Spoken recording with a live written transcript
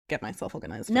get myself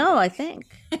organized. No, I think.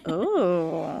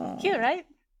 Oh, Cute, right?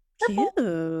 cute.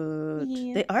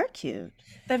 Yeah. They are cute.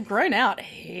 They've grown out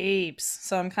heaps,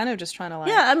 so I'm kind of just trying to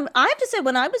Yeah, I have to say,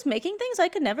 when I was making things, I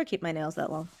could never keep my nails that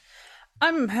long.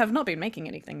 have not been making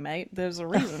anything, mate. There's a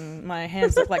reason my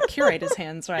hands look like curator's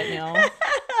hands right now.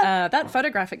 That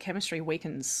photographic chemistry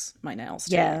weakens my nails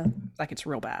too. Yeah, Like it's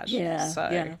real bad. yeah, So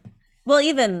yeah. Well,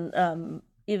 even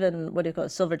what do you call it?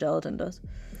 Silver gelatin does.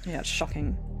 yeah, it's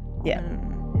shocking. Yeah,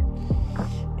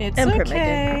 It's and okay.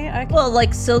 printmaking. Well,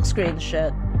 like silkscreen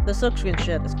shit. The silkscreen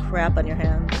shit is crap on your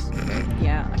hands.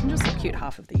 Yeah, I can just look cute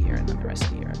half of the year, and then the rest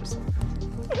of the year I just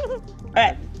All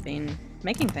right, been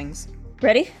making things.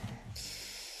 ready?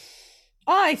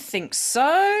 I think so.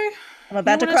 I'm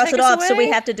about to cross it off, so we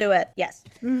have to do it. Yes.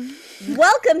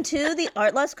 Welcome to the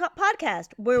Art Less Podcast,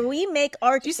 where we make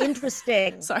art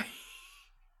interesting. Sorry.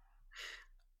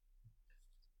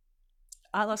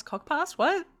 Art Less Cockpast?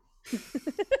 What?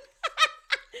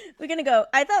 We're gonna go.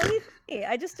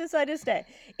 I just decided to stay.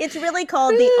 It's really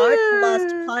called the Art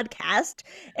Lust Podcast,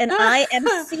 and I am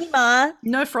Seema.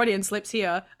 No Freudian slips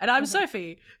here, and I'm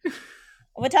Sophie.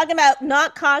 We're talking about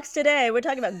not cocks today. We're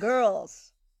talking about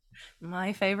girls.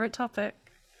 My favorite topic.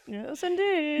 Yes,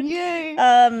 indeed.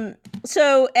 Yay.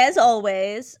 So as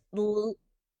always,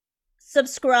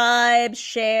 subscribe,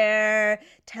 share,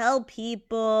 tell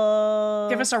people.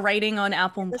 Give us a rating on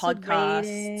Apple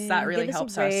Podcasts. That really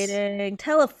helps us.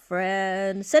 Tell a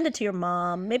friend. Send it to your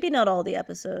mom. Maybe not all the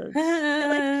episodes.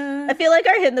 I feel like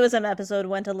our Hinduism episode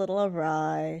went a little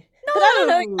awry. No. But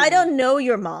I don't know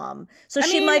your mom, so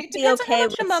she might be okay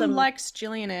with your mom some. likes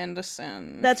Gillian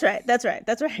Anderson. That's right.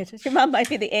 Your mom might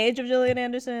be the age of Gillian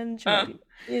Anderson. She might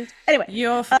be... Anyway,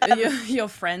 your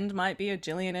friend might be a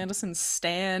Gillian Anderson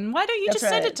stan. Why don't you just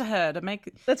send it to her to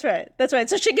make? That's right.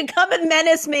 So she can come and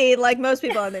menace me like most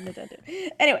people on the internet do.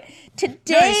 Anyway,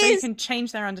 today so you can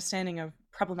change their understanding of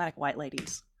problematic white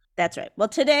ladies. That's right. Well,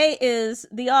 today is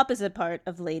the opposite part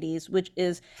of ladies, which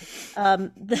is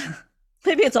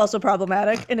maybe it's also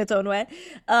problematic in its own way.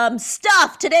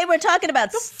 Stuff. Today we're talking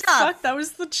about stuff. Fuck, that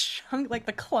was the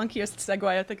clunkiest segue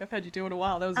I think I've had you do in a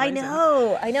while. That was amazing.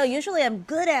 I know. Usually I'm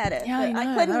good at it. Yeah, but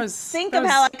I couldn't think of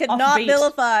how I could not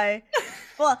vilify.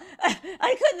 Well,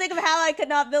 I couldn't think of how I could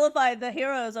not vilify the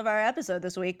heroes of our episode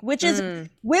this week, which is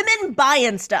women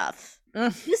buying stuff.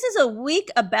 This is a week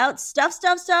about stuff.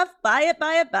 Buy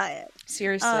it.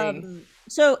 Seriously.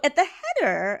 So at the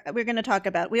header, we're going to talk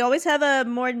about, we always have a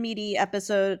more meaty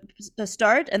episode to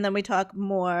start, and then we talk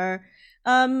more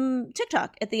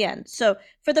TikTok at the end. So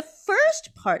for the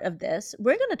first part of this,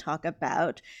 we're going to talk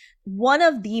about one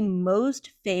of the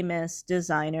most famous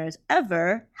designers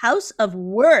ever, House of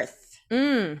Worth.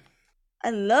 I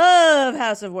love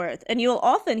House of Worth, and you'll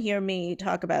often hear me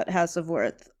talk about House of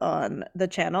Worth on the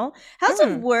channel. House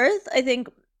of Worth, I think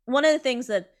one of the things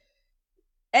that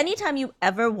anytime you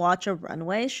ever watch a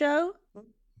runway show,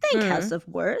 think House of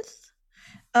Worth.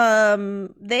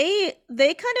 They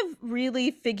kind of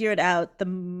really figured out the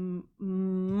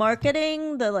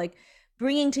marketing, the like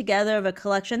bringing together of a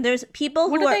collection. There's people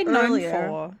who are known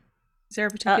for. Is there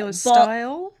a particular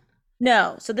style?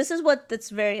 No. So this is that's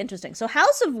very interesting. So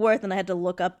House of Worth, and I had to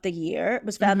look up the year,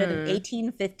 was founded in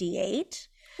 1858.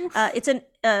 It's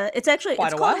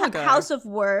called House of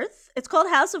Worth. It's called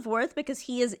House of Worth because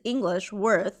he is English.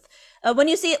 Worth. When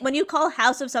you call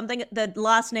House of something, the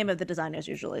last name of the designer is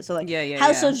usually so like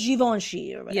House of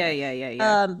Givenchy or whatever.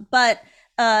 Yeah. But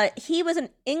he was an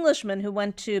Englishman who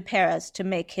went to Paris to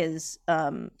make his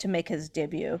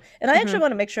debut. And I actually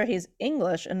want to make sure he's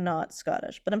English and not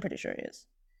Scottish, but I'm pretty sure he is.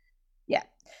 Yeah.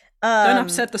 Don't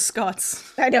upset the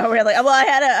Scots. I know, really. Well, I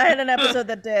had an episode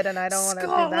that did, and I don't want to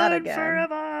do that again.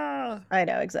 Forever. I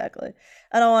know, exactly.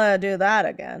 I don't want to do that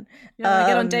again. You want to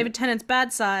get on David Tennant's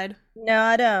bad side? No,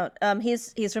 I don't.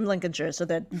 He's from Lincolnshire, so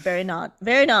they're very not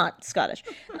Scottish.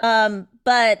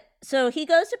 But so he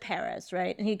goes to Paris,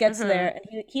 right? And he gets there,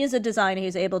 and he is a designer.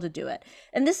 He's able to do it.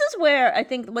 And this is where I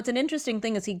think what's an interesting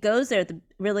thing is he goes there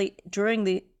during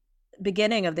the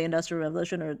beginning of the Industrial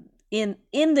Revolution, or in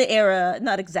the era,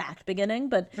 not exact beginning,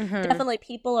 but definitely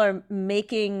people are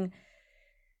making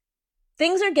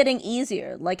things are getting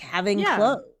easier, like having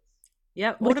clothes.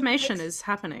 Yeah, automation is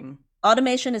happening.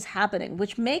 Automation is happening,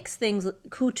 which makes things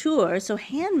couture, so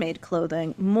handmade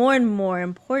clothing, more and more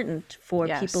important for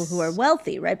people who are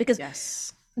wealthy, right? Because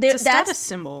it's a status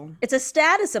symbol. It's a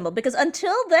status symbol because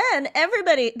until then,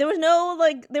 there was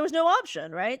no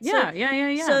option, right? Yeah.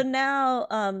 So now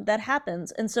that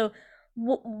happens, and so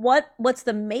what's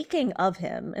the making of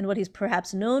him, and what he's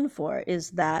perhaps known for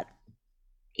is that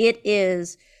it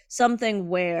is something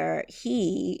where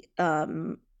he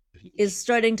is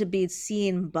starting to be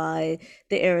seen by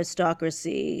the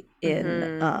aristocracy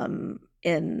in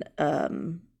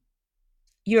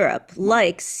Europe,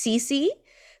 like Sisi,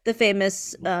 the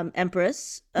famous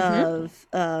empress of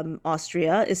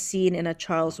Austria, is seen in a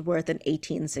Charles Worth in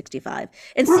 1865.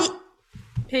 And see,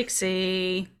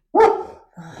 Pixie.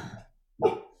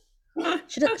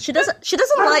 she doesn't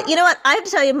like, you know what, I have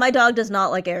to tell you, my dog does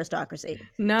not like aristocracy.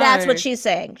 No. That's what she's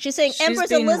saying. She's saying She's Empress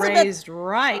been Elizabeth raised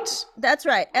right. That's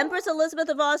right. Empress Elizabeth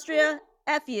of Austria,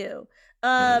 F you.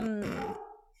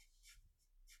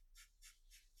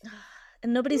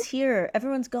 And nobody's here.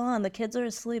 Everyone's gone. The kids are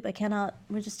asleep. I cannot.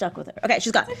 We're just stuck with her. Okay,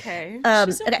 she's gone. Okay.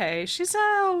 She's okay. She's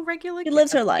a regular. She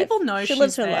lives her life. People know she she's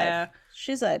lives her there. life.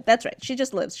 She's like, that's right. She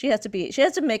just lives. She has to be. She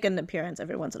has to make an appearance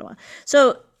every once in a while.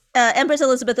 So Empress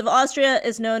Elizabeth of Austria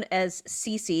is known as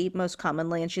Sisi most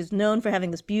commonly, and she's known for having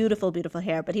this beautiful, beautiful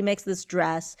hair. But he makes this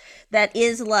dress that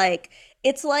is like,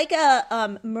 it's like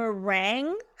a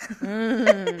meringue.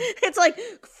 It's like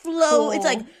flow. Cool. It's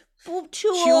like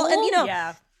tulle, and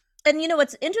yeah. And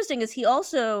what's interesting is he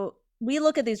also, we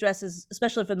look at these dresses,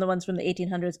 especially from the ones from the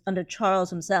 1800s under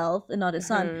Charles himself and not his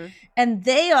son, and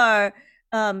they are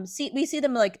we see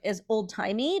them like as old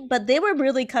timey, but they were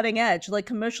really cutting edge, like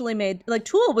commercially made, like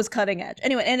tulle was cutting edge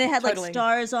anyway, and it had like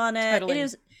stars on it. Totally.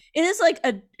 It is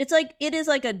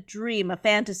like a dream, a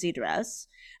fantasy dress.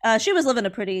 She was living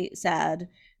a pretty sad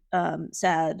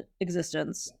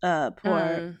existence.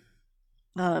 Poor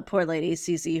lady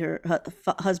Cece. Her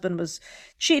husband was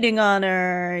cheating on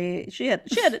her. She had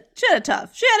it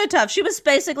tough. She was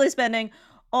basically spending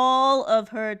all of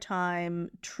her time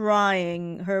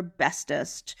trying her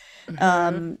bestest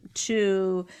to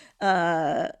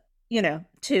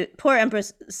poor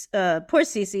Empress, poor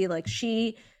Cece. Like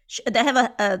they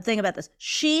have a thing about this.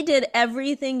 She did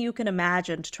everything you can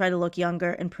imagine to try to look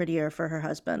younger and prettier for her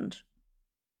husband.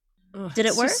 Ugh, did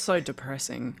it work? Just so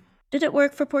depressing. Did it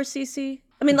work for poor Cece?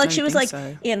 I mean, like she was like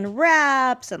in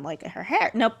wraps and like her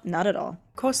hair. Nope, not at all.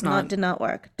 Of course not. Did not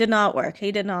work. Did not work.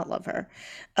 He did not love her.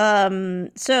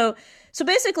 So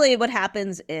basically, what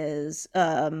happens is,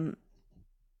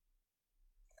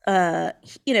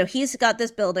 he's got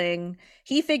this building.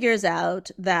 He figures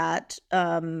out that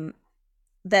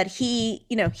that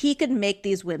he could make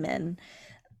these women.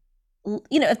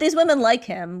 If these women like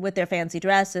him with their fancy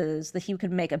dresses, that he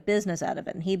could make a business out of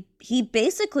it. And he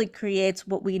basically creates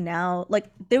what we now, like,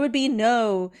 there would be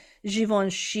no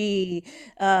Givenchy,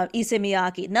 Issey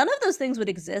Miyake. None of those things would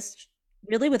exist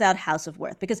really without House of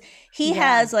Worth, because he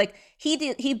has like,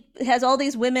 he has all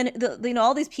these women,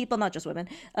 all these people, not just women,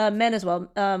 men as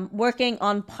well, working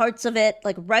on parts of it,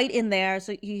 like right in there.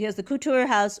 So he has the couture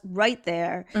house right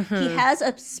there. He has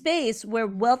a space where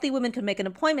wealthy women can make an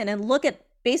appointment and look at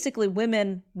basically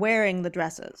women wearing the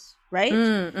dresses, right?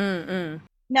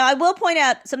 Now, I will point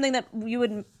out something that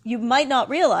you might not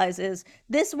realize is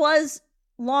this was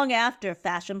long after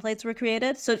fashion plates were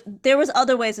created, so there was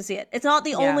other ways to see it. It's not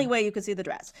the only way you could see the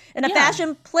dress. And a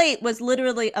fashion plate was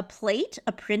literally a plate,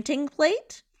 a printing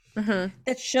plate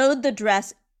that showed the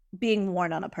dress being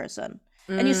worn on a person.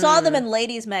 And you saw them in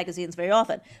ladies' magazines very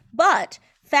often. But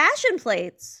fashion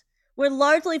plates were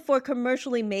largely for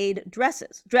commercially made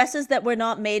dresses that were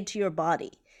not made to your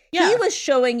body. He was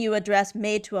showing you a dress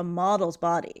made to a model's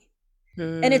body.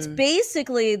 And it's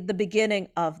basically the beginning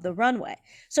of the runway.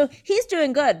 So he's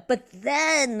doing good. But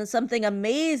then something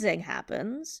amazing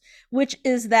happens, which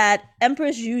is that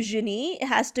Empress Eugenie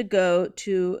has to go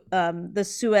to the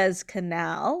Suez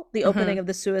Canal, the opening of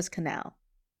the Suez Canal.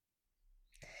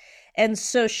 And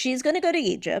so she's going to go to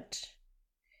Egypt,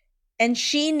 and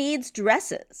she needs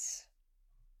dresses.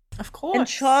 Of course. And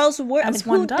Charles Worth,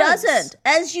 who doesn't?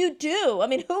 As you do. I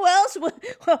mean, who else would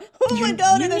go to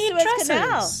the Suez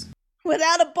Canal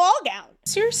without a ball gown?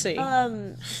 Seriously.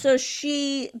 So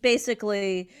she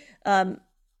basically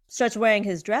starts wearing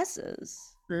his dresses,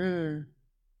 and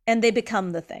they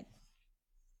become the thing.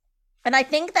 And I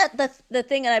think that the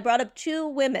thing, and I brought up two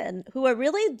women who are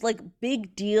really like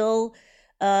big deal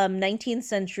 19th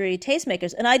century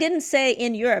tastemakers. And I didn't say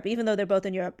in Europe, even though they're both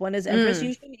in Europe. One is Empress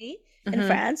Eugenie in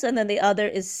France, and then the other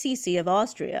is Sisi of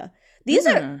Austria. These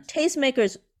are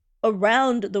tastemakers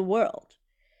around the world.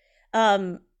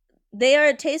 They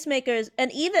are tastemakers,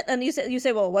 and you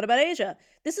say, well, what about Asia?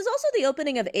 This is also the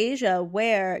opening of Asia,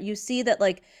 where you see that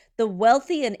like the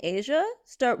wealthy in Asia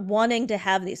start wanting to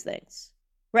have these things,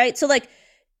 right? So like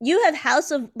you have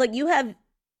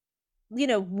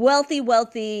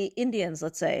wealthy Indians,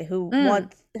 let's say, who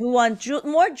want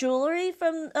more jewelry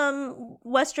from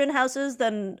Western houses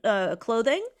than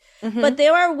clothing. But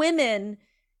there are wealthy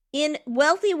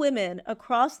women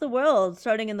across the world,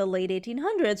 starting in the late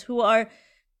 1800s, who are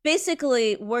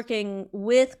basically working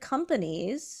with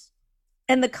companies,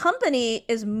 and the company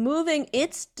is moving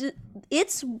its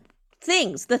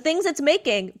things, the things it's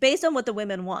making, based on what the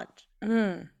women want.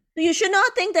 Mm. So you should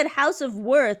not think that House of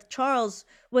Worth, Charles,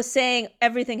 was saying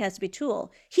everything has to be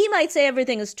Tool. He might say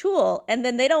everything is Tool, and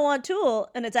then they don't want Tool,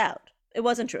 and it's out. It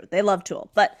wasn't true. They love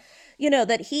Tool. But,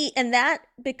 that and that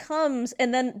becomes,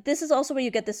 and then this is also where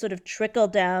you get this sort of trickle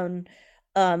down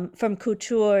from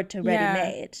couture to ready Yeah.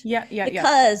 made. Yeah, yeah, yeah.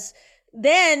 Because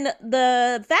then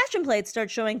the fashion plates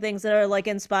start showing things that are like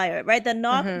inspired, right? The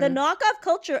knockoff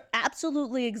culture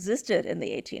absolutely existed in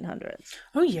the 1800s.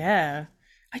 Oh yeah.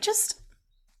 I just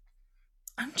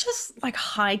I'm just like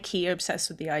high key obsessed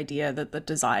with the idea that the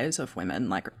desires of women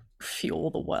like fuel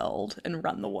the world and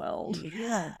run the world.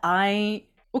 Yeah.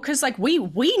 Because like we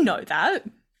know that.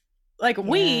 Like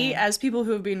we, Yeah. as people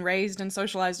who have been raised and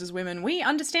socialized as women, we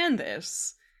understand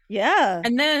this. Yeah.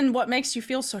 And then what makes you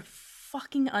feel so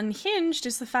fucking unhinged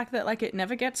is the fact that like it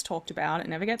never gets talked about, it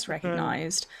never gets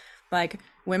recognized. Like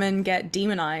women get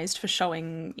demonized for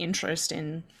showing interest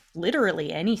in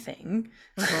literally anything.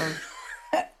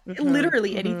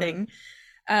 Literally anything.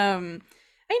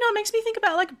 It makes me think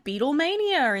about like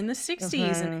Beatlemania in the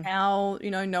 60s and how,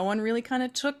 no one really kind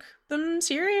of took them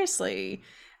seriously.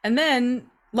 And then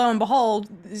lo and behold,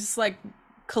 this like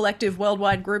collective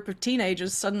worldwide group of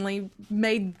teenagers suddenly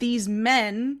made these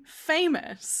men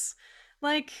famous.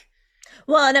 Like,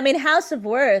 Well, and I mean, House of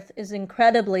Worth is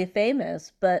incredibly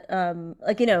famous, but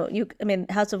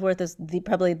House of Worth is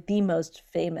probably the most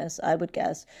famous, I would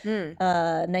guess,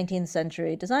 19th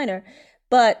century designer.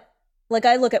 But like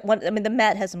I look at one, I mean, the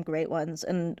Met has some great ones,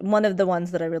 and one of the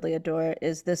ones that I really adore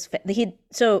is this.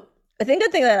 So I think the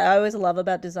thing that I always love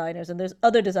about designers, and there's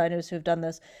other designers who've done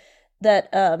this, that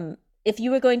if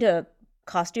you were going to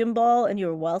costume ball and you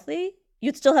were wealthy,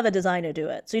 you'd still have a designer do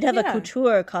it. So you'd have a yeah.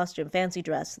 couture costume, fancy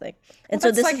dress thing. And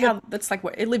Well, so that's this like is how that's like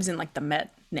what it lives in like the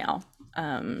Met now.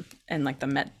 And like the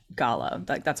Met Gala.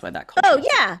 Like that's where that culture Oh is.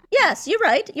 yeah, yes, you're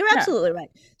right. You're Yeah. absolutely right.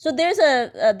 So there's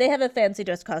they have a fancy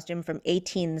dress costume from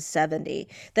 1870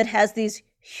 that has these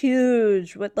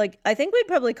huge, what like I think we'd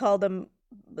probably call them,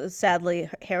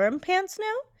 sadly, harem pants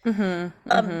now.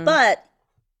 But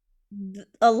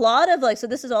a lot of so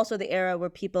this is also the era where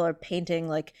people are painting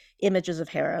like images of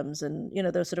harems and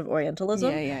those sort of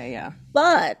Orientalism. Yeah, yeah, yeah.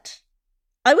 But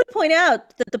I would point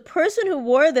out that the person who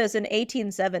wore this in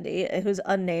 1870, who's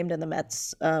unnamed in the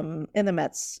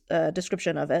Met's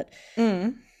description of it,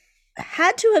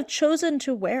 had to have chosen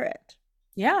to wear it.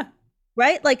 Yeah.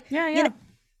 Right? Like, Yeah, yeah.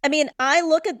 I mean, I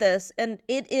look at this and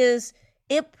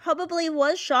it probably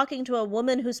was shocking to a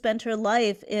woman who spent her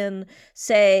life in,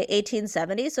 say,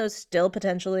 1870, so still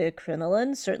potentially a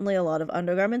crinoline, certainly a lot of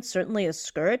undergarments, certainly a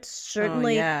skirt,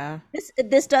 certainly yeah.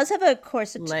 this does have a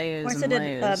Layers and corseted,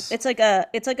 layers. it's like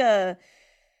a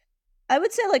I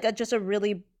would say like just a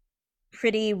really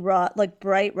pretty like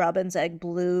bright robin's egg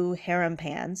blue harem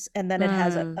pants, and then it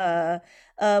has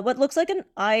what looks like an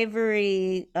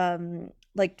ivory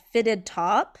like fitted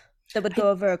top that would go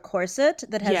over a corset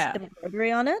that has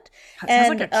embroidery on it. That and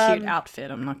sounds like a cute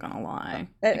outfit, I'm not gonna lie.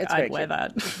 It's I'd very wear cute.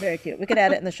 that. It's very cute. We could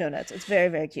add it in the show notes. It's very,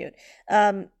 very cute.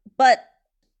 But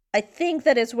I think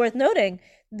that it's worth noting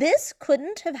this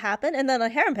couldn't have happened, and then the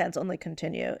harem pants only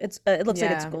continue. It looks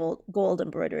like it's gold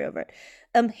embroidery over it.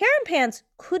 Harem pants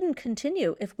couldn't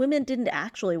continue if women didn't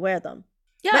actually wear them.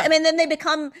 Yeah. Right? I mean, then they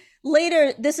become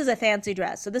later. This is a fancy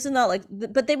dress, so this is not like.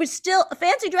 But they were still a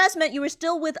fancy dress meant you were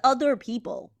still with other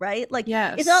people, right? Like,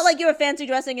 it's not like you were fancy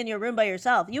dressing in your room by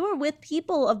yourself. You were with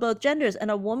people of both genders,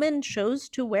 and a woman chose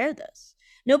to wear this.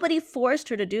 Nobody forced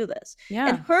her to do this. Yeah.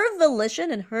 And her volition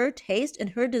and her taste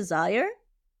and her desire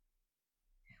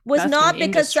was birthed not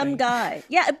because some guy.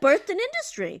 Yeah, it birthed an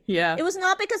industry. Yeah. It was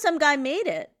not because some guy made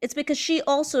it. It's because she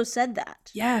also said that.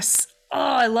 Yes. Oh,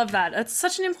 I love that. It's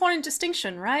such an important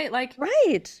distinction, right? Like,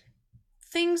 right.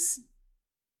 Things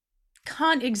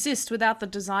can't exist without the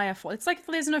desire for. It's like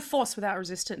there's no force without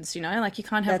resistance, like you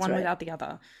can't have one without the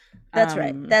other. That's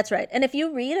right. That's right. And if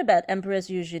you read about Empress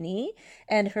Eugenie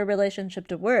and her relationship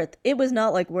to Worth, it was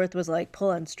not like Worth was like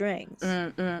pulling strings.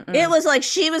 It was like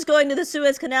she was going to the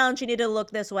Suez Canal and she needed to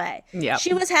look this way. Yeah.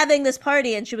 She was having this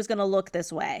party and she was going to look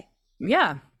this way.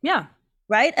 Yeah. Yeah.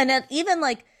 Right. And then even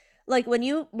like when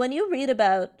you read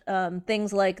about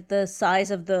things like the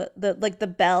size of the like the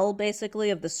bell basically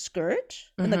of the skirt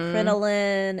and the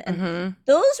crinoline, and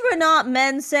those were not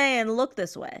men saying look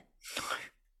this way.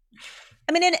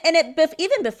 I mean,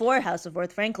 even before House of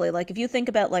Worth, frankly, like if you think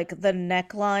about like the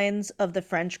necklines of the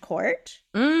French court,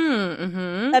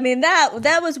 I mean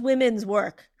that was women's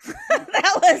work.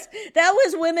 that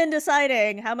was women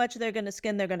deciding how much they're going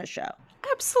to show.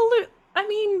 I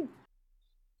mean,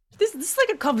 this is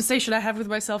like a conversation I have with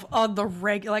myself on the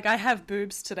like I have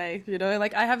boobs today, you know?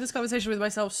 Like I have this conversation with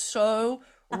myself so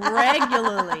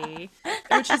regularly,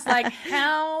 which is like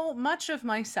how much of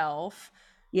myself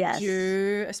Yes.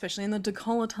 do, especially in the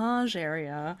décolletage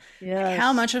area, like how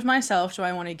Yes. much of myself do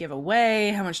I want to give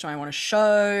away? How much do I want to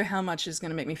show? How much is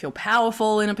going to make me feel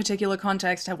powerful in a particular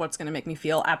context? What's going to make me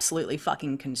feel absolutely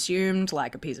fucking consumed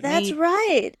like a piece of That's meat?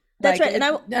 right. That's Like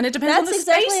right. and it depends on That's the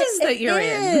exactly spaces it that you're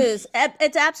in. is.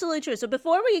 It's absolutely true. So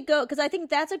before we go, because I think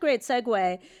that's a great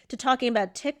segue to talking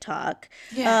about TikTok,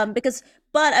 Yeah. because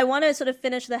but I want to sort of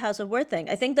finish the House of Worth thing.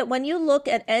 I think that when you look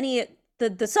at any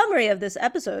the summary of this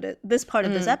episode, this part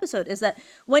of this Mm. episode is that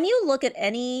when you look at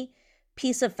any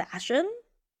piece of fashion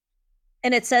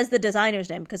and it says the designer's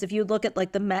name, because if you look at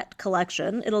like the Met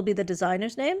collection, it'll be the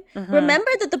designer's name. Mm-hmm. Remember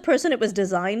that the person it was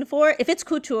designed for, if it's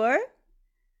couture,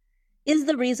 is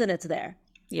the reason it's there.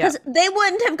 Yeah. Because they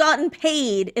wouldn't have gotten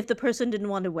paid if the person didn't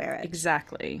want to wear it.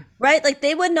 Exactly. Right? Like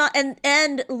they would not,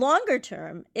 and longer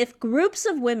term, if groups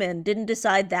of women didn't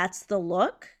decide that's the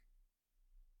look,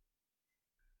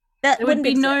 that wouldn't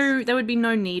exist. There would be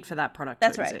no need for that product to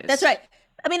That's right. That's right. exist.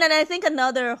 I mean, and I think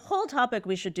another whole topic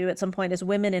we should do at some point is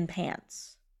women in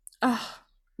pants. Oh,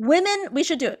 Women, we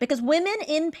should do it because women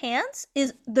in pants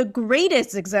is the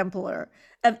greatest exemplar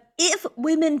of if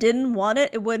women didn't want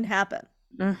it, it wouldn't happen.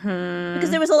 Because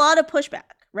mm-hmm. there was a lot of pushback,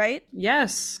 right?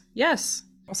 Yes. Yes.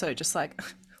 Also, just like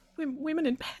women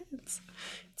in pants.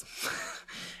 It's,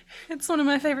 it's one of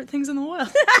my favorite things in the world.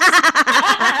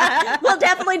 We'll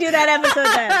definitely do that episode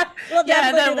then. We'll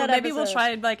definitely do that maybe episode. we'll try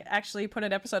and like actually put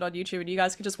an episode on YouTube, and you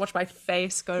guys can just watch my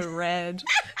face go red.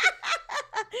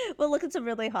 We'll look at some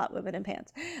really hot women in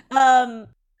pants. So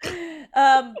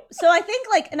I think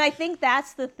and I think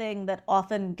that's the thing that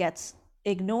often gets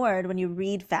ignored when you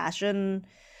read fashion,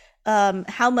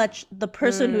 how much the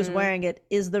person who's wearing it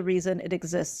is the reason it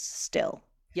exists still.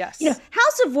 Yes.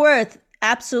 House of Worth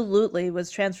absolutely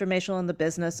was transformational in the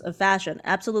business of fashion,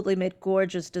 absolutely made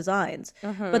gorgeous designs.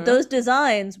 But those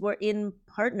designs were in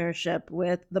partnership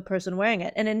with the person wearing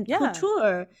it. And in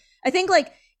couture, I think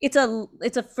it's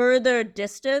a further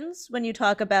distance when you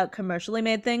talk about commercially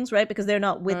made things, right? Because they're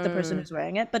not with the person who's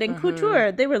wearing it. But in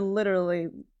couture, they were literally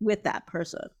with that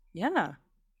person. Yeah.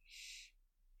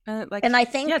 And I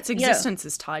think its existence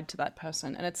is tied to that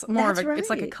person, and it's more of a it's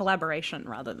like a collaboration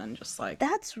rather than just like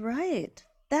That's right.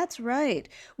 That's right.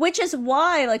 Which is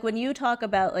why when you talk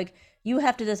about you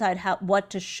have to decide what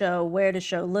to show, where to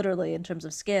show, literally in terms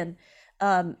of skin.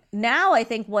 Now I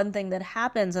think one thing that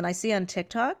happens, and I see on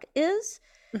TikTok, is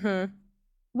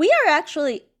we are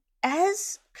actually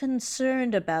as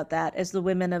concerned about that as the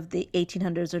women of the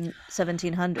 1800s or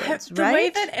 1700s, right? The way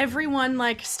that everyone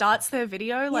starts their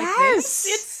video like this,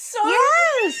 it's so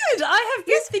weird. I have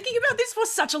been thinking about this for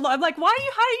such a long. I'm like, why are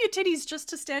you hiding your titties just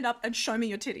to stand up and show me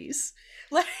your titties?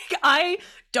 Like, I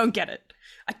don't get it.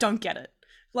 I don't get it.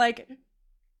 Like,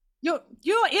 you're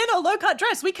in a low cut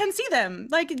dress. We can see them.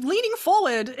 Like, leaning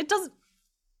forward. It doesn't.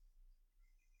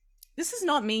 This is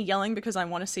not me yelling because I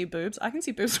want to see boobs. I can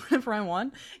see boobs whenever I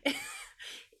want.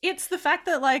 It's the fact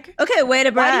that okay, way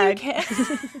to brag. Why do you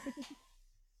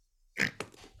care?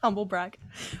 Humble brag.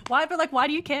 Why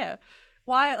do you care?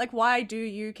 Why do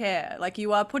you care?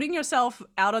 You are putting yourself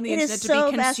out on the internet to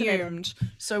be consumed.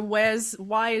 So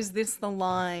why is this the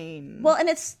line? Well, and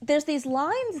there's these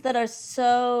lines that are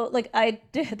so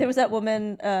there was that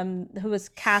woman who was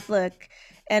Catholic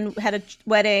and had a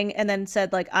wedding and then said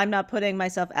I'm not putting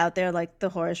myself out there like the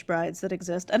whorish brides that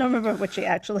exist. I don't remember what she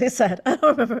actually said. I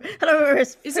don't remember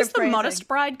Is this the modest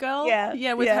bride girl?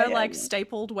 Yeah, with her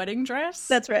stapled wedding dress.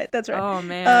 That's right. Oh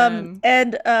man.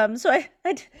 So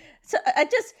I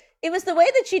just it was the way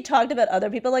that she talked about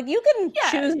other people. You can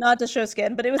choose not to show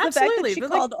skin, but it was the fact that she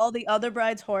called all the other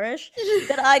brides whorish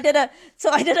that I did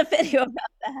a video about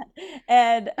that.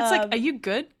 And it's are you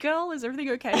good, girl? Is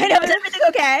everything okay? I know, is everything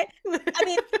okay? I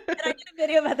mean, and I did a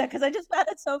video about that because I just found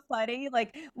it so funny.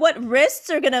 What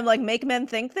wrists are gonna make men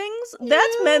think things?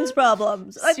 That's men's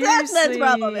problems. That's men's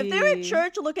problem. If they're at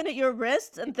church looking at your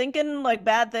wrists and thinking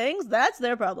bad things, that's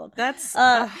their problem. That's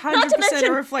 100%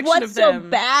 a reflection of them. What's so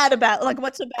bad about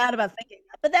thinking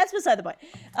that? But that's beside the point.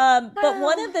 But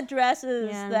one of the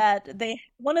dresses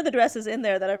one of the dresses in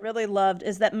there that I really loved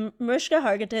is that Mariska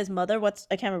Hargitay's mother.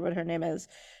 I can't remember what her name is.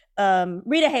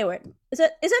 Rita Hayworth.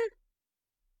 Isn't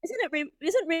Rita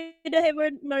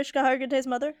Hayworth Mariska Hargitay's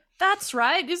mother? That's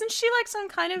right. Isn't she some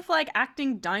kind of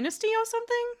acting dynasty or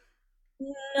something?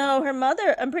 No, her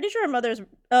mother. I'm pretty sure her mother's.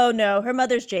 Oh no, her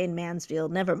mother's Jane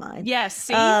Mansfield. Never mind. Yes.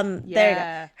 See. There you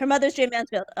go. Her mother's Jane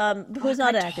Mansfield. Who's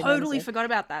not an acting. Totally forgot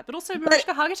about that. But also,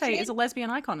 Mariska Hargitay is a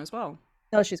lesbian icon as well.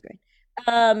 Oh, she's great.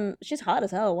 She's hot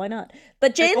as hell. Why not? But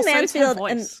But Jane also, it's her Mansfield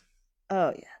and voice.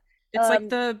 oh yeah. It's like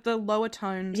the lower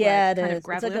toned, Yeah, like it kind of is. It's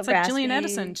like gravelly. a It's like Gillian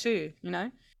Anderson raspy. too, you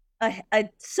know? I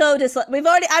so dislike. We've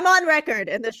already. I'm on record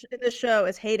in this show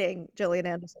as hating Gillian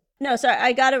Anderson. No, sorry,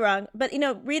 I got it wrong. But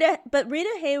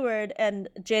Rita Hayward and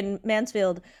Jane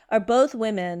Mansfield are both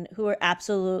women who are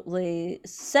absolutely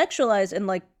sexualized and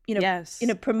like Yes.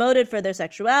 promoted for their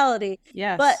sexuality, but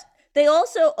Yes. they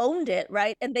also owned it,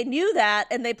 right? And they knew that,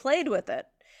 and they played with it.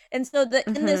 And so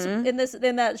Mm-hmm.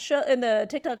 in that show in the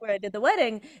TikTok where I did the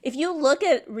wedding, if you look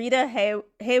at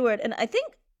Hayward, and I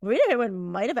think Rita Hayward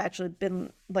might have actually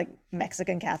been like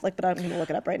Mexican Catholic, but I'm going to look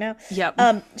it up right now.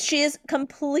 Yep. She is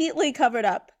completely covered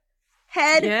up,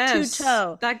 head to Yes.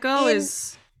 toe, That girl in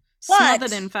is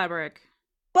smothered in but fabric.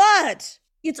 but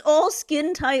it's all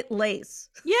skin tight lace.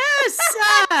 Yes.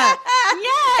 And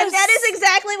that is Yes.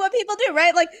 exactly what people do,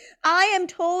 right? Like I am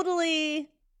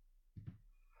totally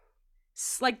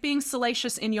It's like being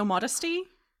salacious in your modesty.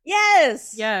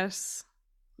 yes. Yes.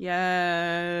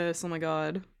 Yes. Oh my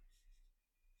god.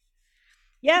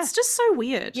 Yeah. It's just so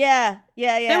weird. Yeah.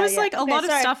 Yeah, There yeah, was yeah. like a Okay, lot of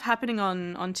sorry. stuff happening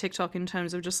on TikTok in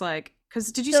terms of just like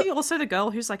because did you So see also the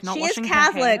girl who's like not she is washing her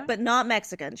Catholic, hair? but not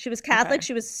Mexican. She was Catholic, Okay.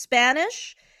 she was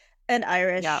Spanish and Yeah.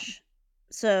 Irish.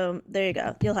 So there you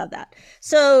go. You'll have that.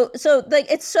 So like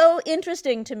it's so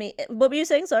interesting to me. What were you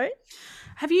saying? Sorry.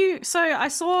 Have you so I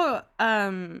saw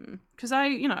because I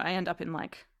end up in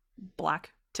like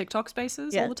black TikTok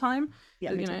spaces all Yeah. the time,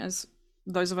 Yeah, me too. as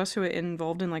those of us who are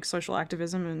involved in like social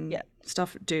activism Yeah. and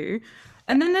stuff do. Yeah.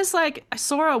 And then there's like I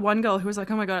saw one girl who was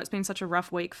like, "Oh my god, it's been such a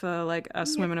rough week for like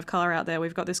us Yeah. women of color out there.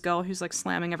 We've got this girl who's like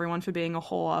slamming everyone for being a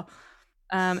whore."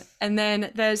 And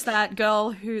then there's that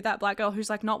black girl who's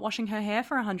like not washing her hair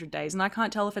for 100 days, and I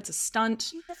can't tell if it's a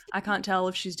stunt. I can't tell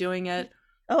if she's doing it.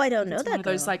 Oh, I don't know It's one that of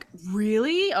those girl. like,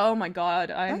 really? Oh my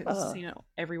god, I've Oh. seen it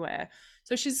everywhere.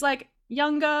 So she's like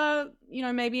younger,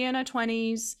 maybe in her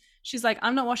 20s. She's like,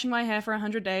 I'm not washing my hair for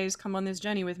 100 days. Come on this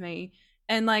journey with me.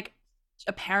 And like,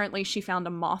 apparently she found a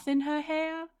moth in her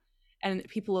hair, and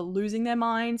people are losing their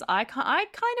minds. I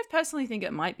kind of personally think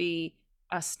it might be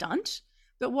a stunt.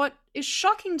 But what is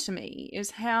shocking to me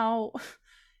is how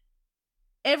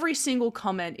every single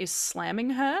comment is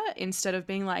slamming her instead of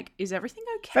being like, is everything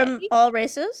okay? From all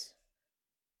races?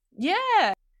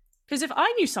 Yeah. Because if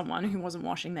I knew someone who wasn't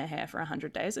washing their hair for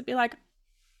 100 days, it'd be like,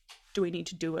 do we need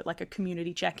to do it like a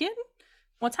community check in?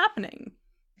 What's happening?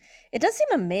 It does seem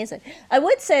amazing. I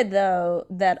would say though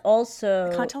that I can't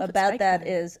also tell if it's about fake that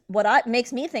though. is what I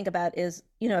makes me think about is,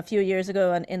 a few years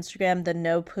ago on Instagram, the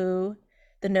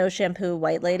no shampoo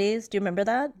white ladies. Do you remember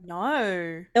that?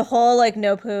 No. The whole like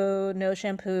no poo, no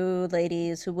shampoo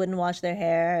ladies who wouldn't wash their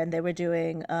hair and they were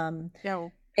doing Yeah.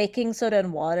 Well, baking soda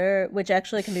and water, which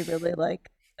actually can be really like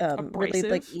really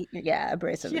like abrasive. yeah,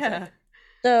 abrasive Yeah. exactly.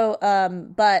 So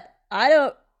but I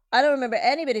don't remember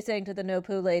anybody saying to the no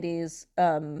poo ladies,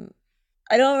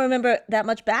 I don't remember that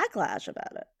much backlash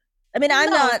about it. I mean, I'm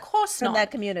No, of not course from that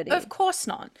not. community. Of course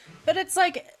not. But it's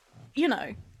like, you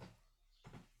know,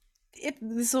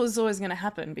 this is always going to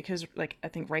happen because, like, I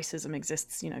think racism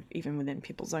exists, even within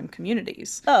people's own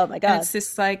communities. Oh my And God. it's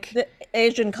this, like, The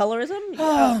Asian colorism?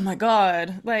 Oh, oh my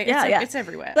God. Like, yeah, yeah. it's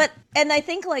everywhere. But and I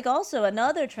think like also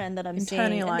another trend that I'm seeing,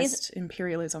 and these Internalized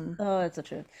imperialism. oh, it's the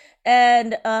truth.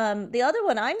 And the other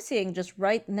one I'm seeing just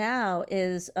right now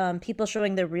is people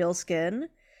showing their real skin.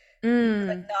 Like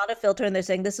Mm. not a filter, and they're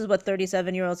saying this is what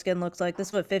 37-year-old skin looks like, this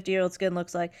is what 50-year-old skin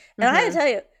looks like. And I have to Mm-hmm.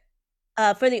 tell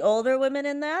you, for the older women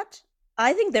in that,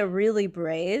 I think they're really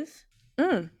brave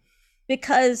Mm.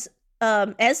 because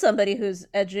as somebody who's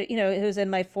in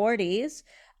my 40s,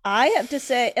 I have to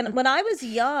say, and when I was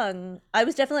young, I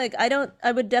was definitely like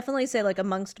I would definitely say like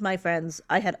amongst my friends,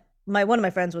 I had my one of my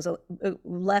friends was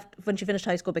left when she finished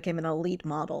high school, became an elite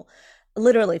model,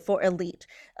 literally for elite,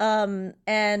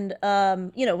 and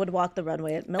would walk the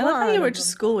runway at I love how you Milan went and to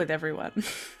school with everyone.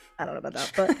 I don't know about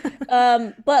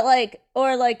that, but like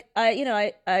or like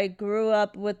I grew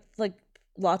up with like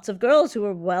lots of girls who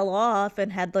were well off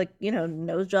and had like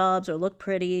nose jobs or looked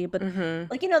pretty, but Mm-hmm.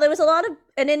 like there was a lot of,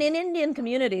 and in Indian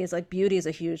communities like beauty is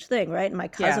a huge thing, right? And my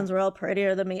Yeah. cousins were all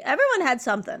prettier than me. Everyone had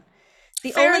something.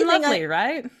 The Fair only and thing I lovely,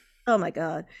 right? Oh my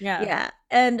God. Yeah. Yeah.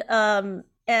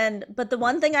 And but the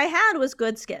one thing I had was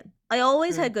good skin. I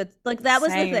always Mm. had good, like that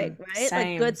was the thing, Same. right?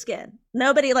 Like good Same. skin.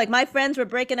 Nobody, like my friends were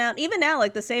breaking out, even now,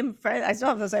 like the same friend, I still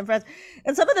have the same friends.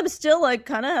 And some of them still like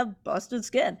kind of have busted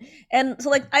skin. And so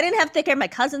like I didn't have thick hair. My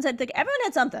cousins had thick, everyone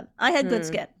had something. I had good Mm.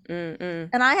 skin. Mm-mm.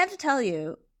 And I have to tell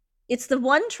you, it's the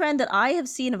one trend that I have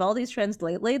seen of all these trends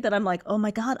lately that I'm like, oh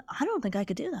my God, I don't think I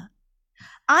could do that.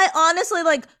 I honestly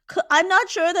like. I'm not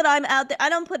sure that I'm out there. I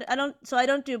don't put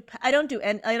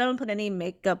any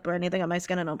makeup or anything on my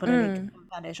skin. I don't put any Mm.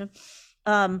 foundation.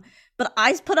 Um, but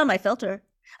I put on my filter.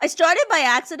 I started by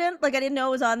accident. Like I didn't know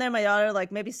it was on there. My daughter,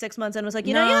 like maybe 6 months in, was like,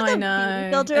 No, you I have the beauty know.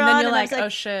 filter And then on, you're and I was like, like, oh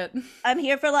shit. I'm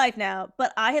here for life now.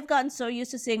 But I have gotten so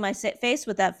used to seeing my face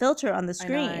with that filter on the I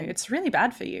know. screen. It's really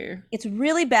bad for you. It's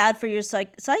really bad for your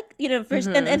psych, and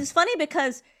Mm-hmm. it's funny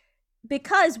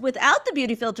because without the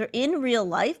beauty filter in real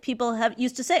life, people have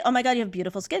used to say, "Oh my God, you have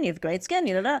beautiful skin. You have great skin."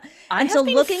 I And so have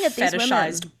been looking at these women,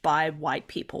 fetishized by white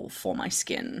people for my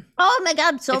skin. oh my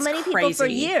God, so It's many people for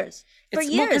crazy. years, It's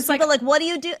well, because people like, are like, "What do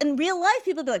you do in real life?"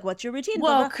 People be like, "What's your routine?" Blah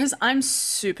well, blah. because I'm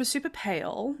super, super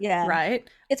pale, Yeah, right?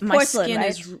 it's My porcelain, skin right?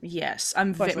 is, yes, my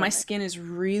Porcelain, right? skin is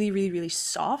really, really, really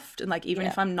soft. And like, even Yeah,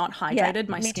 if I'm not yeah. hydrated,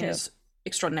 my Me skin too. is Me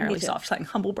extraordinarily too. soft, like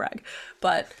humble brag.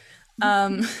 But,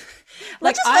 um, Let's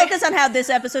like just I, focus on how this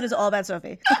episode is all about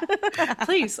Sophie.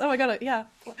 please, oh, I got it. Yeah,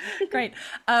 great.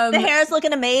 The hair is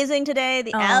looking amazing today.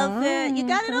 The outfit, you Oh,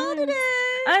 got it all thanks.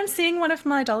 today. I'm seeing one of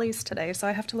my dollies today, so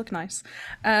I have to look nice.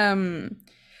 Um,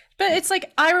 but it's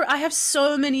like I have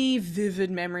so many vivid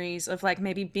memories of like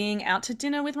maybe being out to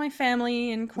dinner with my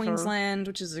family in Mhm. Queensland,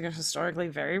 which is a historically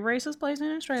very racist place in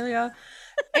Australia.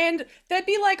 And there'd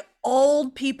be like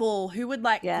old people who would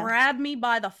like Yeah, grab me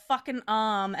by the fucking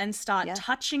arm and start yeah.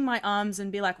 touching my arms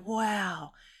and be like,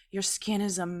 wow, your skin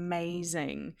is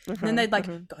amazing. And then they'd like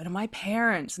Hmm. go to my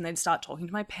parents and they'd start talking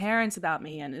to my parents about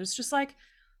me. And it was just like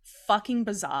fucking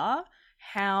bizarre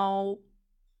how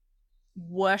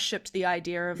worshipped the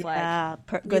idea of like Yeah,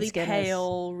 good really skin is.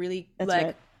 pale, really That's like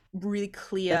right. really That's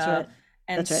clear right.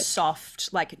 and That's right.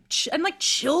 soft, like and like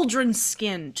children's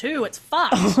skin too. It's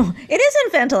fucked. Oh, it is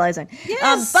infantilizing.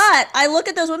 Yes. But I look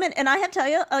at those women and I have to tell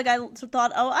you, like I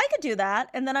thought, oh, I could do that,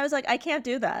 and then I was like, I can't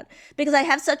do that because I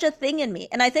have such a thing in me,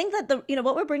 and I think that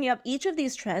what we're bringing up, each of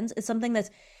these trends is something that's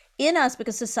in us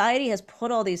because society has put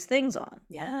all these things on.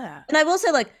 Yeah. And I will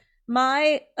say, like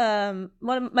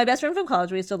one of my best friend from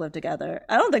college, we used to live together.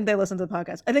 I don't think they listened to the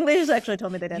podcast. I think they just actually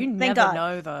told me they You didn't. Thank never God.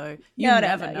 know though. You No, no,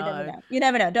 never no. You never know. know. You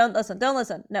never know. Don't listen. Don't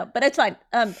listen. No, but it's fine.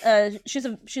 She's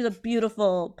a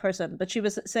beautiful person. But she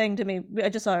was saying to me, I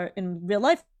just saw her in real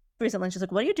life recently. And she's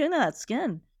like, "What are you doing to that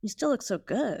skin? You still look so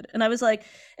good." And I was like,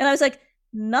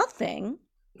 nothing.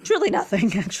 Truly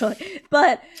nothing, actually.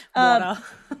 But Water.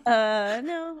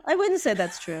 no, I wouldn't say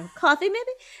that's true. Coffee,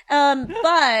 maybe.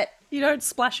 But You don't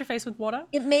splash your face with water?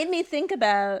 it made me think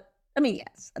about. I mean,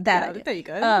 yes, that I Yeah, do. there you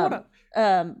go. Um, Water.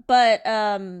 but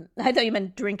I thought you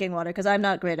meant drinking water because I'm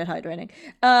not great at hydrating.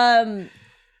 Um,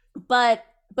 but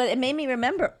it made me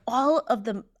remember all of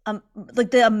the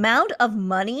like the amount of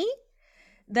money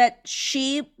that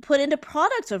she put into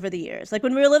products over the years. Like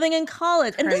when we were living in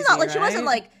college, and this is not Crazy,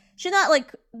 like right? she's not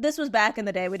like this was back in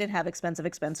the day. We didn't have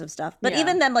expensive stuff, but Yeah.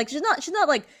 even then, like she's not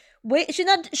like wait she's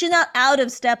not out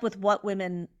of step with what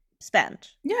women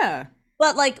spent. Yeah.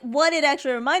 But like what it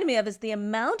actually reminded me of is the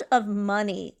amount of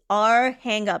money our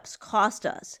hangups cost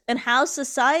us and how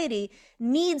society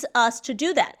needs us to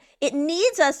do that. It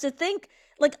needs us to think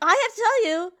like I have to tell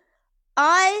you,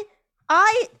 I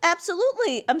I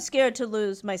absolutely am scared to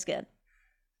lose my skin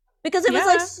because it was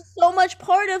like Yeah. so much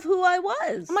part of who I Oh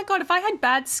was. my god, if I had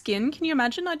bad skin, can you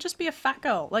imagine? I'd just be a fat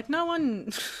girl. Like no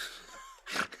one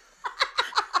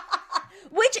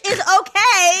Which is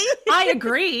okay. I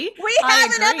agree. We I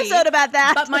have an agree. episode about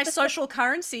that. But my social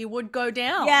currency would go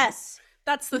down. Yes.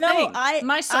 That's the No, thing. I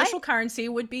My I social currency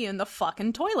would be in the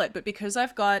fucking toilet, but because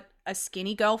I've got a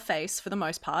skinny girl face for the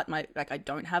most part, my like I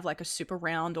don't have like a super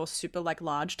round or super like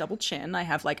large double chin. I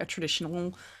have like a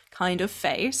traditional kind of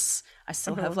face. I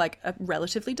still have like a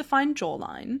relatively defined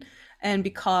jawline. And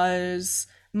because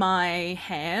my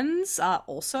hands are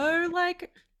also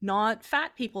like not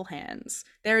fat people hands,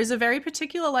 there is a very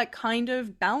particular like kind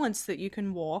of balance that you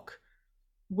can walk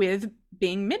with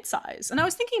being mid-size. And I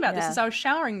was thinking about this yeah. as I was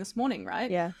showering this morning, right?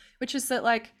 Yeah. Which is that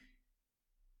like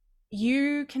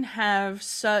you can have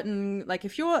certain like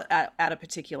if you're at a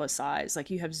particular size, like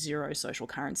you have zero social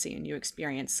currency and you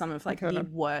experience some of like the Uh-huh.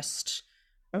 worst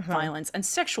Uh-huh. violence and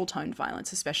sexual tone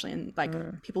violence, especially in like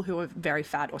Uh-huh. people who are very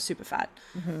fat or super fat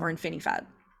Uh-huh. or infini fat.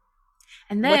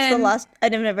 And What's the then last?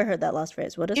 I've never heard that last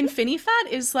phrase. What is it? infini fat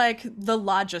is like the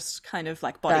largest kind of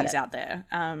like Got bodies it. out there.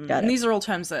 Got And it. these are all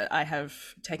terms that I have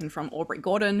taken from Aubrey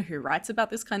Gordon, who writes about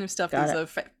this kind of stuff. Got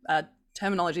These it. are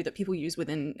terminology that people use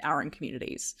within our own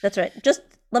communities. That's right. Just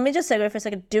let me just segue for a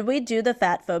second. Did we do the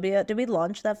fat phobia? Did we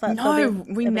launch that fat phobia No,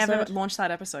 we never episode? launched that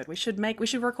episode. We should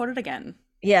record it again.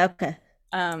 Yeah, okay.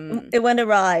 Um, It went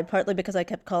awry, partly because I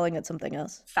kept calling it something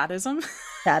else. fatism.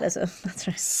 Fatism. That's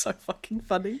right. So fucking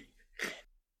funny.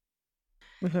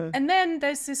 Mm-hmm. And then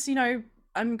there's this,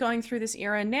 I'm going through this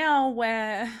era now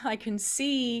where I can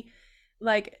see,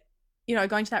 like,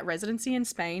 going to that residency in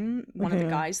Spain, one of the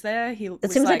guys there, he It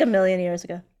was seems like a like, million years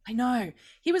ago. I know.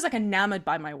 He was like enamored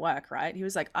by my work, right? He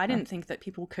was like, I didn't think that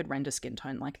people could render skin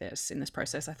tone like this in this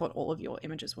process. I thought all of your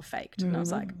images were faked. And I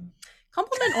was like,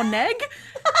 compliment or neg?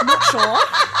 Not sure.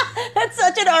 That's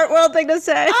such an art world thing to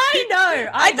say. I know.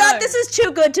 I thought this is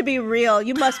too good to be real.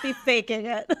 You must be faking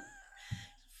it.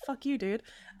 Fuck you, dude.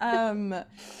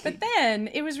 But then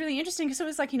it was really interesting because it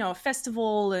was like, a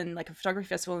festival and like a photography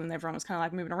festival, and everyone was kind of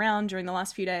like moving around during the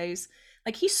last few days.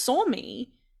 Like he saw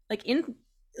me like in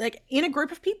a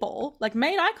group of people, like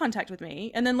made eye contact with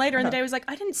me, and then later in the day was like,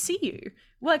 I didn't see you.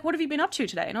 Like, what have you been up to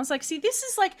today? And I was like, see, this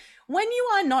is like when you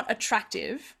are not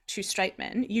attractive to straight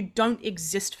men, you don't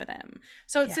exist for them.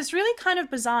 So it's this really kind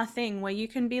of bizarre thing where you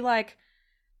can be like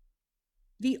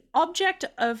the object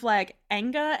of like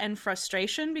anger and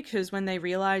frustration, because when they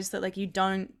realize that like you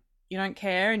don't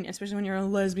care, and especially when you're a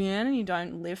lesbian and you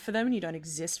don't live for them and you don't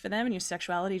exist for them and your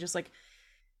sexuality just like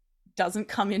doesn't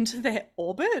come into their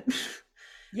orbit.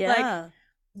 Like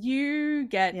you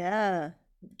get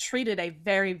treated a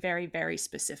very, very, very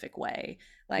specific way.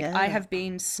 Like I have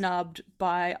been snubbed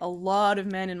by a lot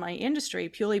of men in my industry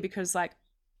purely because like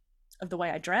of the way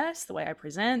I dress, the way I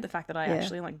present, the fact that I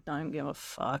actually like don't give a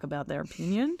fuck about their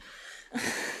opinion.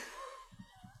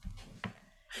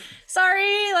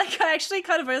 Sorry, like I actually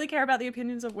kind of only care about the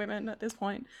opinions of women at this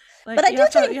point. Like, but you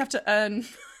have to earn.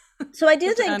 So I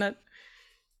do think.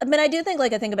 I mean, I do think,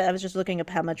 like, I was just looking up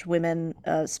how much women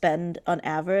spend on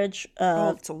average.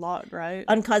 It's a lot, right?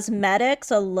 On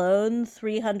cosmetics alone,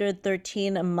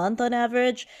 $313 a month on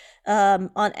average.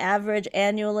 On average,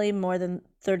 annually, more than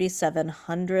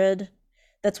 $3,700.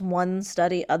 That's one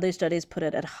study. Other studies put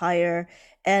it at higher.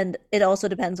 And it also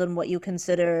depends on what you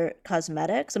consider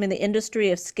cosmetics. I mean, the industry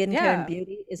of skincare and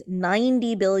beauty is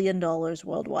 $90 billion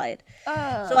worldwide.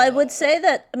 So I would say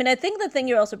that, I mean, I think the thing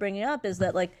you're also bringing up is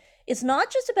that, like, it's not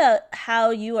just about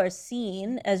how you are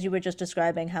seen, as you were just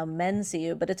describing how men see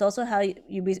you, but it's also how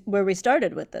where we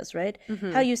started with this, right?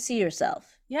 How you see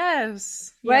yourself.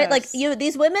 Yes. Right? Like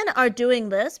these women are doing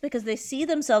this because they see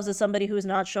themselves as somebody who's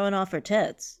not showing off her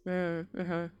tits. Right?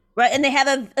 And they have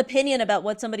an opinion about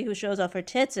what somebody who shows off her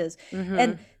tits is.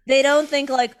 And they don't think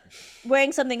like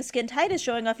wearing something skin tight is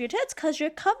showing off your tits because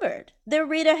you're covered. They're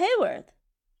Rita Hayworth.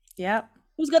 Yep.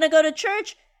 Who's going to go to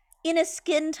church in a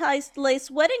skin-tight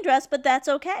lace wedding dress, but that's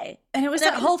okay. And it was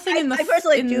that whole thing I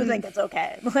personally do think it's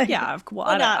okay. Like, yeah, of course.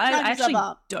 I actually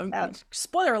don't.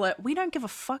 Spoiler alert: we don't give a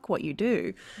fuck what you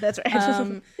do. That's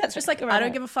right. That's just like I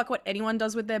don't give a fuck what anyone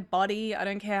does with their body. I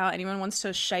don't care how anyone wants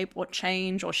to shape or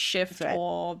change or shift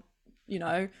or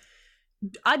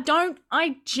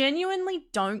I genuinely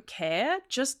don't care.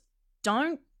 Just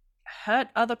don't hurt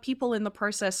other people in the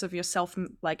process of your self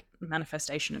like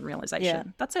manifestation and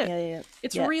realization. That's it.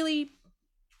 It's really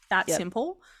that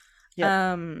simple.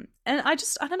 And I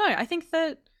don't know, I think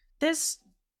that there's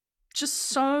just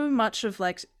so much of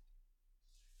like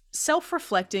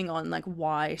self-reflecting on like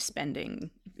why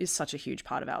spending is such a huge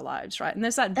part of our lives, right? And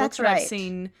there's that book that I've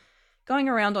seen going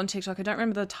around on TikTok. I don't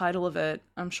remember the title of it.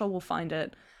 I'm sure we'll find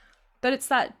it. But it's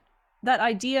that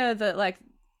idea that like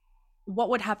what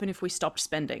would happen if we stopped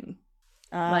spending?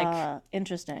 Like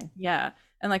interesting. Yeah.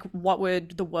 And like what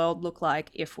would the world look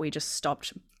like if we just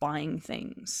stopped buying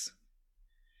things?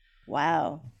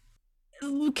 Wow.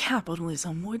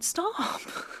 Capitalism would stop.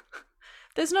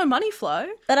 There's no money flow.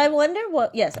 But I wonder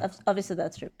yes, obviously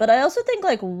that's true. But I also think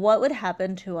like what would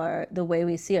happen to the way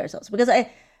we see ourselves? Because I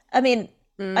mean,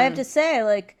 I have to say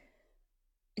like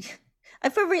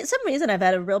for some reason I've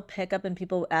had a real pickup in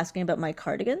people asking about my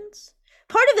cardigans.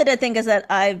 Part of it, I think, is that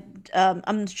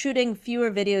I'm shooting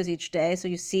fewer videos each day, so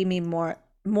you see me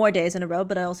more days in a row.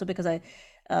 But I also because I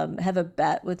have a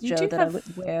bet with Joe that I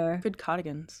would wear good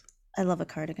cardigans. I love a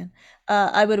cardigan.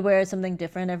 I would wear something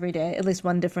different every day, at least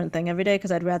one different thing every day,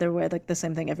 because I'd rather wear like the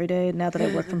same thing every day now that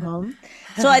I work from home.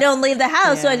 So I don't leave the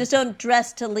house, so I just don't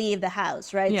dress to leave the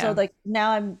house, right? So like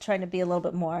now I'm trying to be a little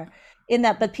bit more in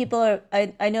that. But people are,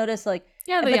 I notice like.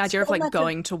 Yeah, the idea of like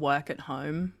going to work at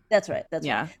home. That's right. That's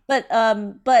right.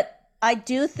 But I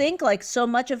do think like so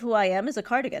much of who I am is a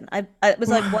cardigan. I was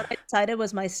like what I decided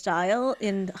was my style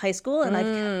in high school, and I've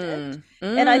kept it.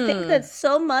 And I think that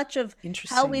so much of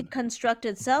how we've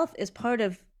constructed self is part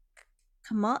of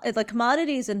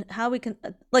commodities and how we can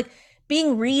like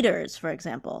being readers, for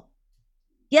example.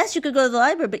 Yes, you could go to the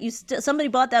library, but somebody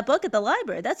bought that book at the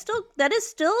library. That is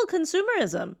still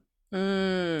consumerism.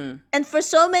 And for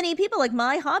so many people, like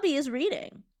my hobby is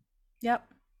reading. Yep.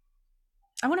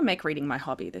 I want to make reading my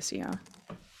hobby this year.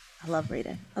 I love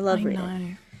reading. I love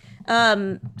reading.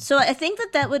 So I think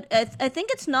that would. I think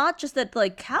it's not just that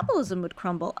like capitalism would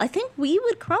crumble. I think we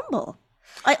would crumble.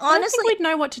 I I don't think honestly we'd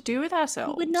know what to do with we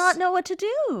would not ourselves. know what to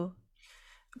do.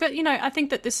 But I think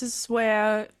that this is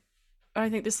where I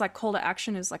think this like call to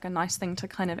action is like a nice thing to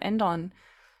kind of end on,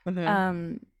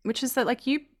 Mm-hmm. which is that like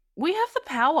we have the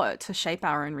power to shape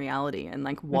our own reality and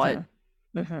like what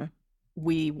Mm-hmm. Mm-hmm.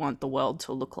 we want the world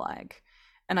to look like.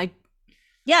 And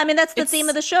Yeah, I mean that's the theme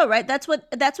of it's the show, right? That's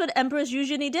what Empress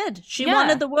Eugenie did. She wanted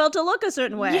yeah, the world to look a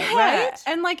certain way, yeah, right?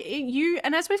 and like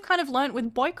and as we've kind of learned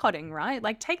with boycotting, right?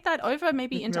 Like take that over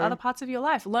maybe into other Mm-hmm. parts of your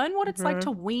life. Learn what it's like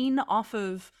Mm-hmm. to wean off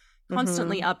of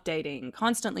constantly Mm-hmm. updating,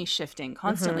 constantly shifting,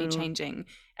 constantly Mm-hmm. changing,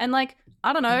 and like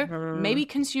I don't know, Mm-hmm. maybe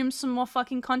consume some more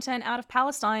fucking content out of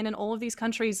Palestine and all of these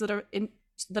countries that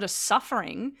are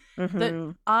suffering, that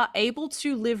Mm-hmm. are able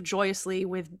to live joyously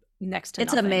with next to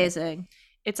It's nothing. amazing.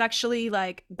 It's actually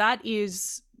like that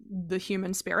is the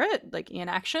human spirit like in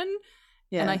action.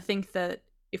 And I Yeah. think that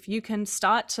if you can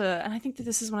start to, and I think that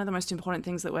this is one of the most important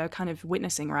things that we're kind of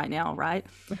witnessing right now, right,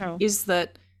 Mm-hmm. is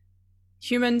that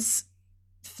humans,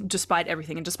 despite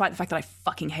everything and despite the fact that I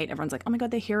fucking hate everyone's like, oh my god,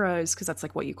 they're heroes, because that's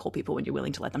like what you call people when you're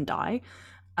willing to let them die.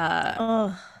 uh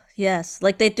Oh, yes.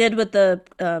 Like they did with the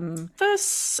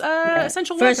First, yeah,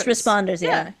 essential first workers. responders,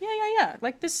 yeah. Yeah.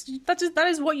 Like this, that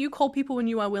is what you call people when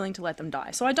you are willing to let them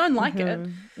die. So I don't like it,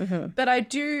 Mm-hmm. Mm-hmm. but I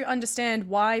do understand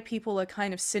why people are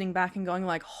kind of sitting back and going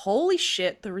like, "Holy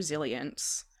shit, the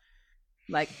resilience!"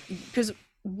 Like, because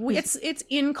it's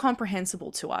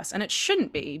incomprehensible to us, and it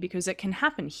shouldn't be because it can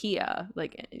happen here.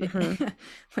 Like, Mm-hmm.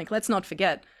 like let's not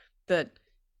forget that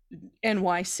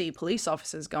NYC police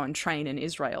officers go and train in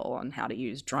Israel on how to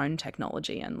use drone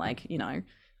technology and like,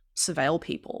 surveil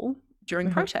people during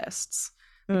Mm-hmm. protests.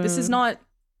 Like this is Mm-hmm. not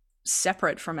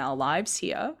separate from our lives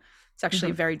here. It's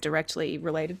actually very directly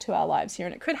related to our lives here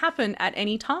and it could happen at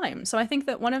any time. So I think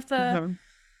that one of the Mm-hmm.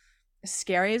 as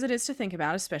scary as it is to think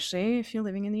about, especially if you're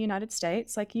living in the United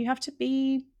States, like you have to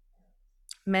be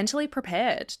mentally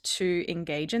prepared to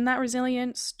engage in that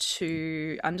resilience,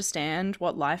 to understand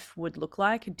what life would look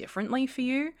like differently for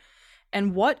you,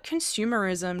 and what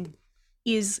consumerism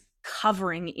is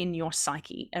covering in your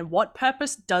psyche, and what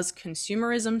purpose does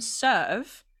consumerism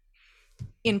serve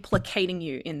in placating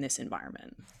you in this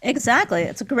environment. Exactly.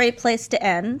 It's a great place to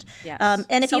end. Yes.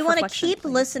 And if you want to Self-reflection, keep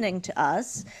please. listening to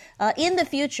us in the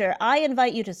future, I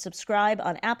invite you to subscribe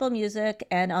on Apple Music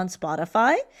and on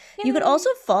Spotify. You could Yay. also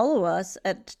follow us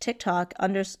at TikTok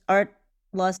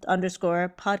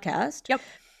artlust_podcast. Yep.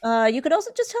 You could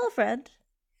also just tell a friend.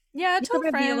 Yeah, You tell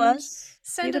could a review friend. us. You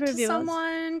Send could it to review us.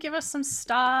 someone. Give us some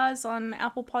stars on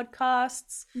Apple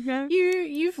Podcasts. Mhm.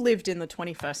 You've lived in the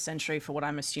 21st century for what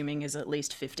I'm assuming is at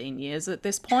least 15 years at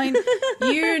this point.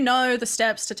 You know the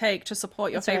steps to take to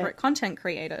support your That's right. favorite content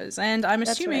creators, and I'm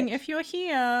That's assuming right. if you're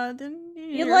here, then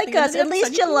You you're at like the end of us. the At least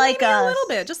episode. you can like maybe us. a little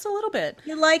bit, just a little bit.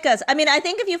 You like us. I mean, I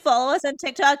think if you follow us on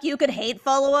TikTok, you could hate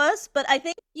follow us, but I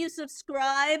think if you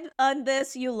subscribe on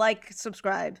this, you like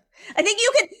subscribe. I think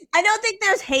you can. I don't think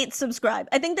there's hate subscribe.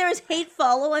 I think there is hate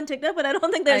follow on TikTok, but I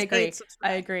don't think there's hate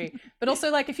subscribe. I agree. But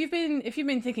also, like, if you've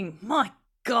been thinking, my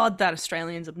God, that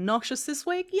Australian's obnoxious this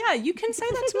week, yeah, you can say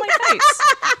that to my face.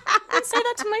 You can say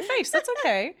that to my face. That's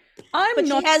okay. I'm But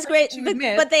not she has afraid great. to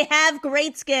admit. But they have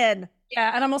great skin.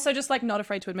 Yeah, and I'm also just like not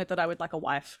afraid to admit that I would like a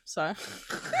wife. So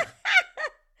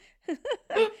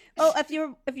Oh,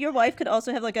 if your wife could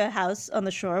also have like a house on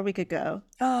the shore, we could go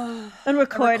oh, and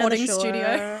record on the recording shore.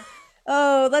 studio.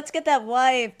 Oh, let's get that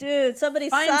wife, dude. Somebody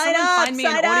sign up. find me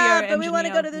an Sign audio up. But we want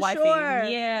to go to engineer the wifey. shore.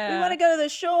 Yeah. We want to go to the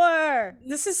shore.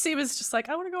 This is Seema's just like,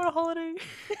 I want to go on a holiday.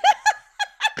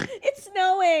 It's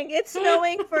snowing. It's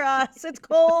snowing for us. It's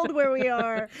cold where we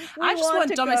are. I just want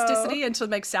to domesticity go. and to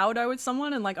make sourdough with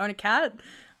someone and like own a cat.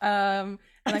 And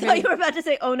I like, thought you were about to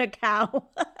say own a cow.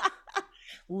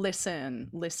 listen,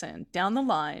 down the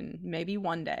line, maybe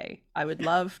one day, I would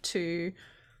love to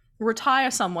retire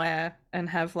somewhere and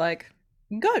have like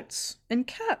goats and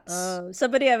cats.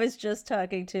 Somebody I was just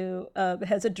talking to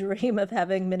has a dream of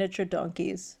having miniature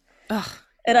donkeys. Ugh,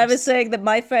 And I was saying that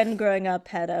my friend growing up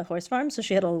had a horse farm, so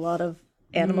she had a lot of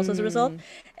animals as a result.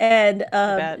 And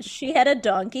bet. she had a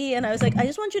donkey, and I was like, I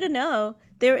just want you to know,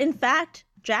 they're in fact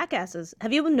jackasses.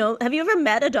 Have you ever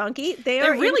met a donkey?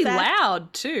 They're in really fact-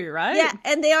 loud too, right? Yeah,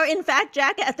 and they are in fact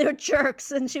jackass. They're jerks.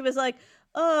 And she was like,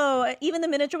 oh, even the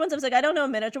miniature ones. I was like, I don't know a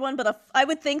miniature one, but I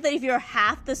would think that if you're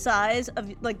half the size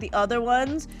of like the other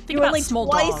ones, you're about only small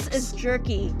twice dogs. as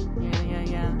jerky.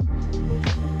 Yeah.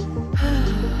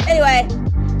 Anyway,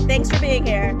 thanks for being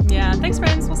here. Yeah, thanks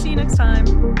friends. We'll see you next time.